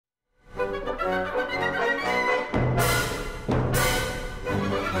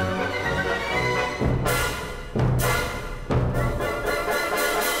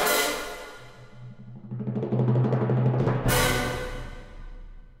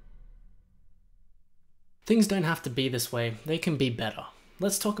Things don't have to be this way, they can be better.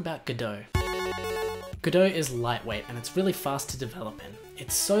 Let's talk about Godot. Godot is lightweight and it's really fast to develop in.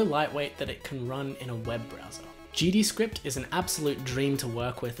 It's so lightweight that it can run in a web browser. GDScript is an absolute dream to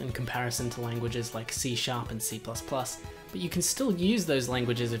work with in comparison to languages like C# and C++, but you can still use those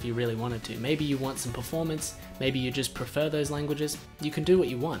languages if you really wanted to. Maybe you want some performance, maybe you just prefer those languages, you can do what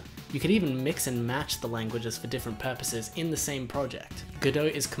you want. You could even mix and match the languages for different purposes in the same project. Godot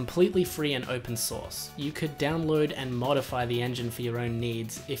is completely free and open source. You could download and modify the engine for your own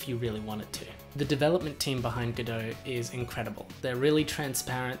needs if you really wanted to. The development team behind Godot is incredible. They're really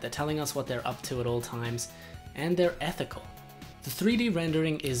transparent, they're telling us what they're up to at all times, and they're ethical. The 3D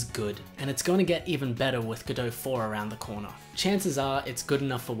rendering is good, and it's going to get even better with Godot 4 around the corner. Chances are it's good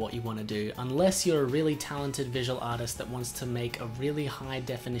enough for what you want to do, unless you're a really talented visual artist that wants to make a really high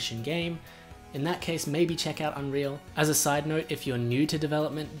definition game. In that case, maybe check out Unreal. As a side note, if you're new to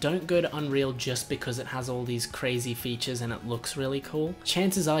development, don't go to Unreal just because it has all these crazy features and it looks really cool.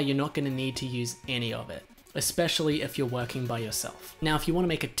 Chances are you're not going to need to use any of it, especially if you're working by yourself. Now, if you want to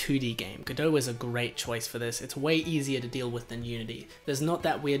make a 2D game, Godot is a great choice for this. It's way easier to deal with than Unity. There's not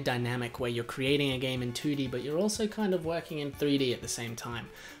that weird dynamic where you're creating a game in 2D, but you're also kind of working in 3D at the same time.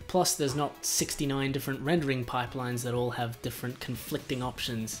 Plus, there's not 69 different rendering pipelines that all have different conflicting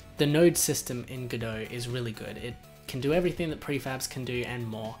options. The node system in Godot is really good. It can do everything that prefabs can do and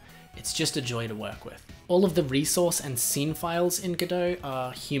more. It's just a joy to work with. All of the resource and scene files in Godot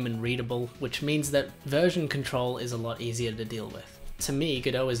are human readable, which means that version control is a lot easier to deal with. To me,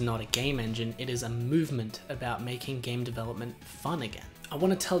 Godot is not a game engine, it is a movement about making game development fun again. I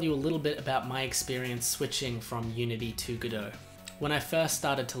want to tell you a little bit about my experience switching from Unity to Godot. When I first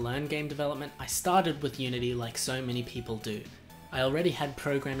started to learn game development, I started with Unity like so many people do. I already had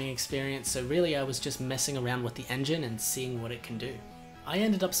programming experience, so really I was just messing around with the engine and seeing what it can do. I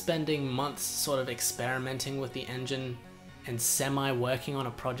ended up spending months sort of experimenting with the engine and semi-working on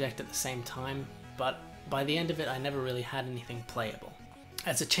a project at the same time, but by the end of it I never really had anything playable.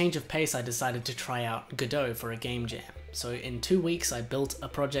 As a change of pace, I decided to try out Godot for a game jam. So in 2 weeks I built a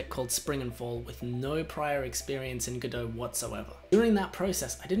project called Spring and Fall with no prior experience in Godot whatsoever. During that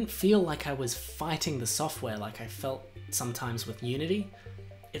process I didn't feel like I was fighting the software like I felt sometimes with Unity.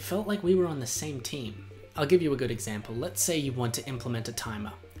 It felt like we were on the same team. I'll give you a good example. Let's say you want to implement a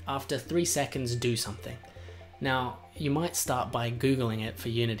timer. After 3 seconds, do something. Now, you might start by Googling it for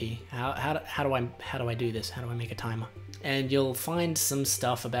Unity. How do I do this? How do I make a timer? And you'll find some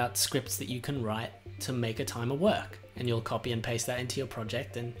stuff about scripts that you can write to make a timer work. And you'll copy and paste that into your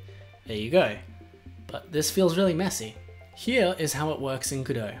project and there you go. But this feels really messy. Here is how it works in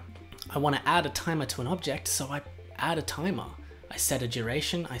Godot. I want to add a timer to an object, so I add a timer. I set a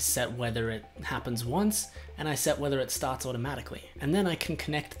duration, I set whether it happens once, and I set whether it starts automatically. And then I can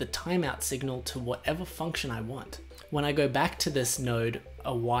connect the timeout signal to whatever function I want. When I go back to this node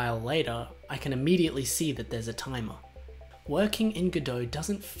a while later, I can immediately see that there's a timer. Working in Godot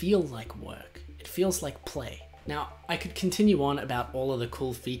doesn't feel like work, it feels like play. Now, I could continue on about all of the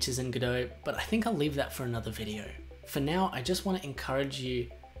cool features in Godot, but I think I'll leave that for another video. For now, I just want to encourage you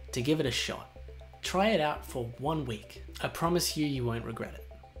to give it a shot. Try it out for 1 week. I promise you, you won't regret it.